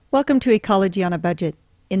Welcome to Ecology on a Budget.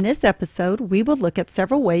 In this episode, we will look at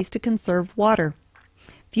several ways to conserve water.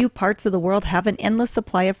 Few parts of the world have an endless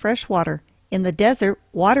supply of fresh water. In the desert,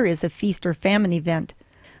 water is a feast or famine event.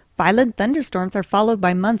 Violent thunderstorms are followed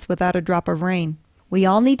by months without a drop of rain. We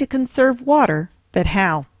all need to conserve water, but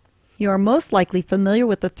how? You are most likely familiar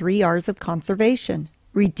with the 3 R's of conservation: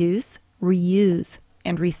 reduce, reuse,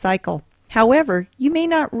 and recycle. However, you may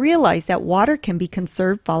not realize that water can be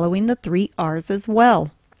conserved following the 3 R's as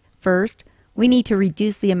well. First, we need to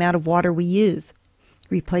reduce the amount of water we use.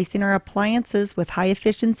 Replacing our appliances with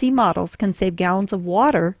high-efficiency models can save gallons of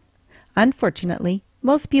water. Unfortunately,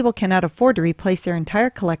 most people cannot afford to replace their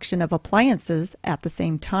entire collection of appliances at the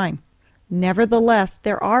same time. Nevertheless,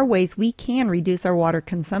 there are ways we can reduce our water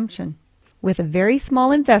consumption. With a very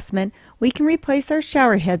small investment, we can replace our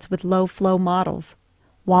shower heads with low-flow models.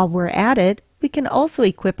 While we're at it, we can also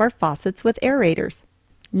equip our faucets with aerators.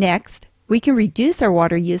 Next, we can reduce our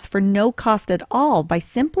water use for no cost at all by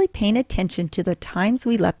simply paying attention to the times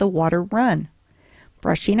we let the water run.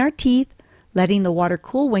 Brushing our teeth, letting the water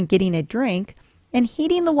cool when getting a drink, and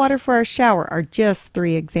heating the water for our shower are just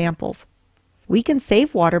 3 examples. We can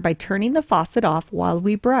save water by turning the faucet off while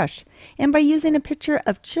we brush and by using a pitcher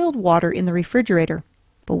of chilled water in the refrigerator.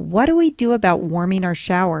 But what do we do about warming our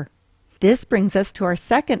shower? This brings us to our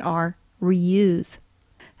second R, reuse.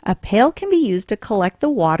 A pail can be used to collect the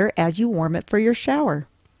water as you warm it for your shower.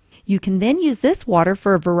 You can then use this water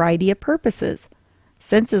for a variety of purposes.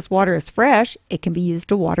 Since this water is fresh, it can be used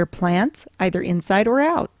to water plants, either inside or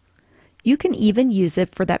out. You can even use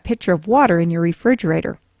it for that pitcher of water in your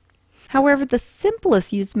refrigerator. However, the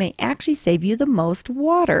simplest use may actually save you the most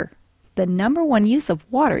water. The number one use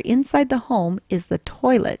of water inside the home is the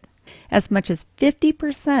toilet. As much as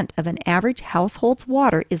 50% of an average household's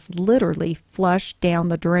water is literally flushed down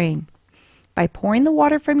the drain. By pouring the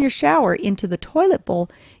water from your shower into the toilet bowl,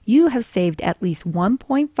 you have saved at least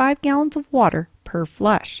 1.5 gallons of water per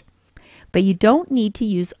flush. But you don't need to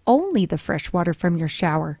use only the fresh water from your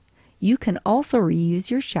shower. You can also reuse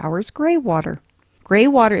your shower's gray water. Gray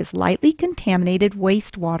water is lightly contaminated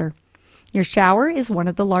wastewater. Your shower is one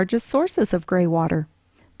of the largest sources of gray water.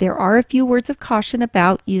 There are a few words of caution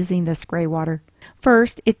about using this gray water.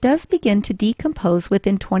 First, it does begin to decompose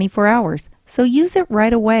within 24 hours, so use it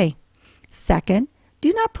right away. Second,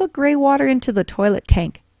 do not put gray water into the toilet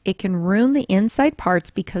tank. It can ruin the inside parts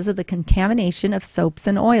because of the contamination of soaps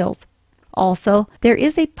and oils. Also, there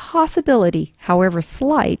is a possibility, however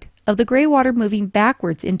slight, of the gray water moving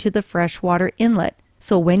backwards into the freshwater inlet.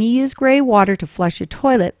 So when you use gray water to flush your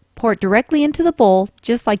toilet, pour it directly into the bowl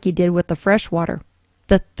just like you did with the fresh water.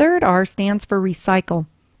 The third R stands for recycle.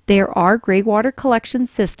 There are gray water collection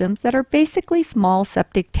systems that are basically small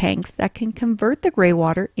septic tanks that can convert the gray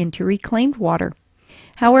water into reclaimed water.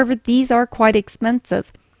 However, these are quite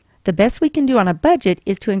expensive. The best we can do on a budget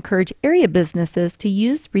is to encourage area businesses to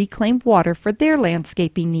use reclaimed water for their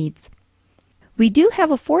landscaping needs. We do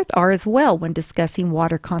have a 4th R as well when discussing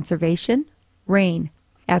water conservation: rain.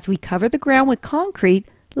 As we cover the ground with concrete,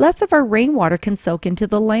 less of our rainwater can soak into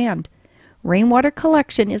the land. Rainwater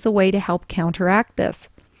collection is a way to help counteract this.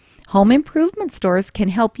 Home improvement stores can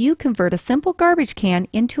help you convert a simple garbage can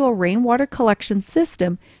into a rainwater collection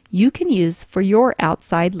system you can use for your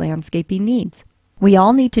outside landscaping needs. We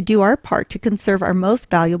all need to do our part to conserve our most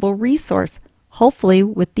valuable resource. Hopefully,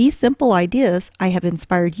 with these simple ideas, I have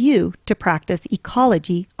inspired you to practice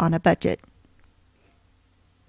ecology on a budget.